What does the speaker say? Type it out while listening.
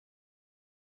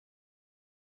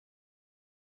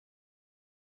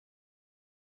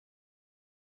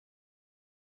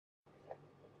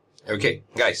Okay,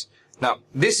 guys. Now,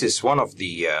 this is one of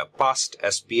the past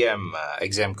SPM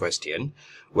exam question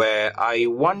where I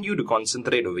want you to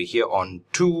concentrate over here on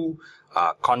two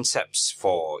concepts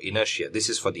for inertia. This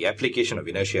is for the application of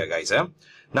inertia, guys.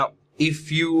 Now,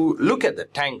 if you look at the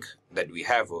tank that we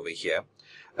have over here,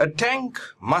 a tank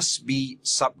must be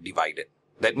subdivided.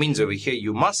 That means over here,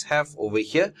 you must have over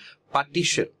here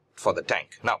partition for the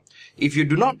tank. Now, if you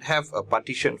do not have a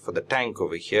partition for the tank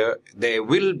over here, there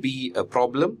will be a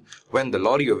problem when the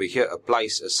lorry over here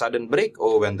applies a sudden brake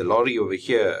or when the lorry over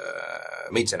here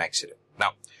meets an accident.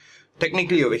 Now,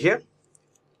 technically over here,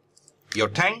 your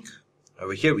tank,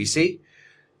 over here we say,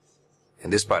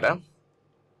 in this part,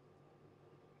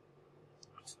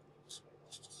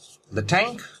 the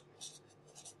tank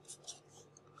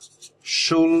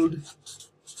should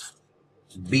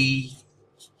be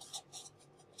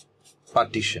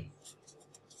partition.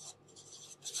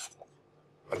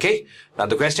 Okay, now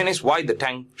the question is why the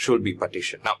tank should be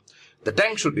partitioned. Now, the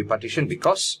tank should be partitioned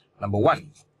because, number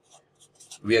one,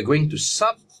 we are going to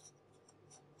subdivide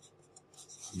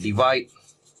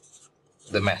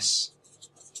the mass.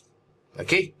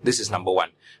 Okay, this is number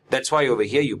one. That's why over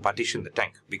here you partition the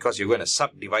tank, because you're going to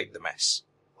subdivide the mass.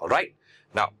 Alright,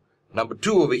 now, number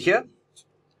two over here,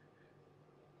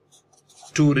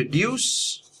 to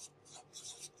reduce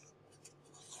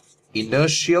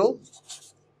inertial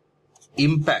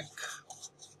impact.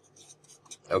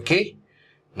 Okay,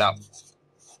 now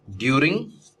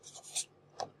during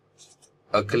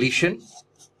a collision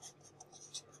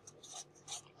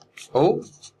or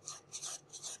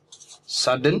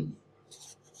sudden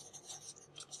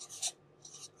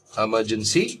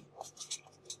emergency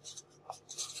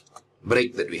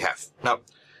brake that we have. Now,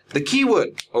 the key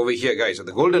word over here, guys, or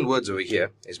the golden words over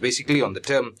here is basically on the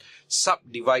term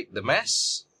subdivide the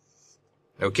mass.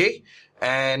 Okay,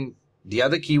 and the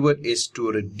other keyword is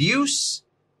to reduce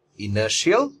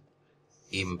inertial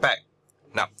impact.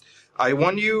 Now, I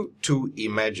want you to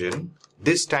imagine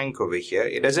this tank over here.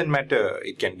 It doesn't matter.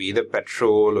 It can be either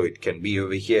petrol or it can be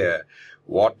over here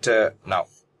water. Now,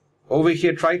 over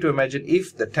here, try to imagine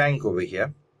if the tank over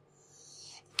here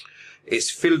is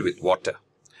filled with water.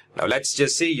 Now, let's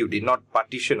just say you did not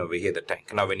partition over here the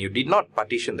tank. Now, when you did not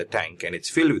partition the tank and it's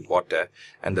filled with water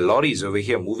and the lorry is over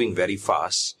here moving very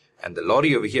fast and the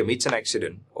lorry over here meets an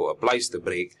accident or applies the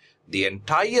brake, the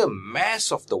entire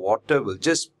mass of the water will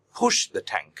just push the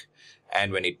tank.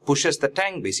 And when it pushes the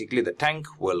tank, basically the tank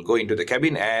will go into the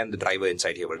cabin and the driver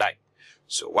inside here will die.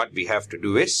 So what we have to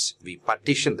do is we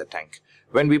partition the tank.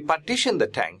 When we partition the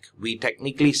tank, we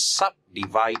technically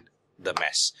subdivide the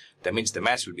mass. That means the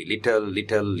mass will be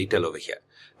little over here.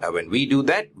 Now, when we do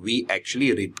that, we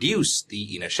actually reduce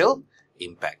the inertial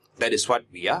impact. That is what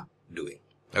we are doing.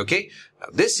 Okay. Now,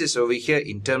 this is over here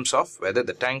in terms of whether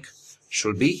the tank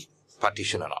should be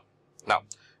partitioned or not. Now,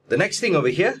 the next thing over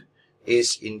here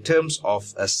is in terms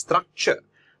of a structure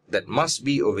that must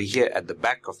be over here at the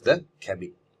back of the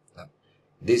cabin. Now,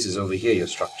 this is over here your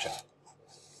structure.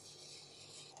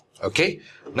 Okay.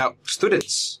 Now,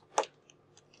 students,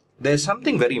 there's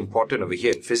something very important over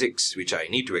here in physics which I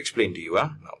need to explain to you.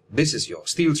 Now, this is your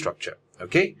steel structure.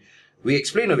 Okay, we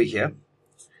explain over here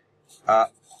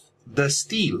the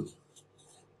steel.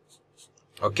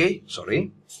 Okay,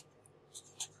 sorry.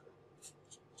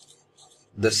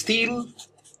 The steel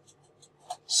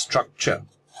structure,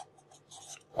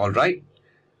 all right,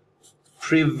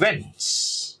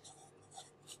 prevents.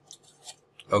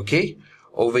 Okay,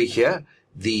 over here,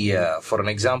 the for an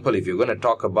example, if you're going to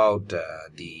talk about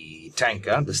the tank,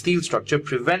 the steel structure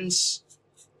prevents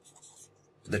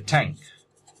the tank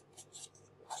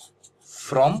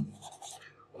from,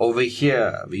 over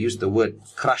here we use the word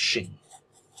crushing,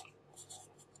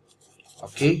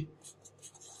 okay,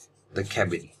 the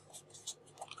cabin.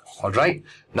 All right,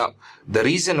 now the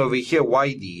reason over here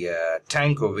why the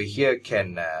tank over here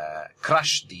can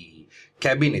crush the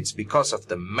cabin, it's because of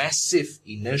the massive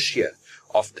inertia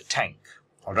of the tank.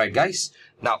 All right, guys.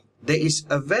 Now, there is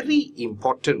a very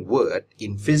important word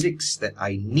in physics that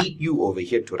I need you over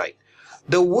here to write.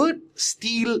 The word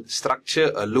steel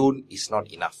structure alone is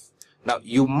not enough. Now,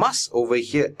 you must over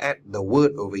here add the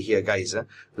word over here, guys.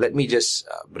 Let me just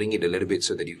bring it a little bit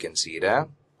so that you can see it.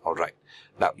 All right.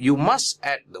 Now, you must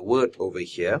add the word over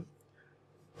here,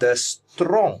 the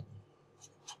strong.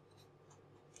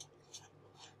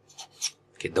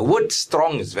 Okay, the word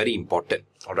strong is very important.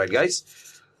 All right, guys.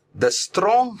 The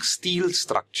strong steel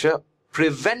structure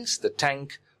prevents the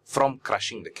tank from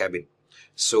crushing the cabin.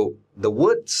 So the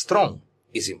word strong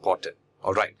is important.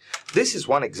 All right. This is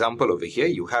one example over here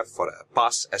you have for a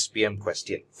past SPM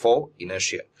question for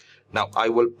inertia. Now, I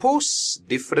will post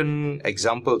different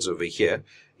examples over here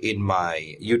in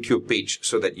my YouTube page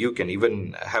so that you can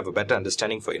even have a better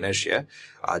understanding for inertia.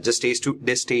 Just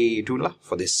stay tuned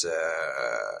for this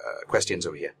questions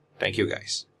over here. Thank you,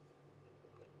 guys.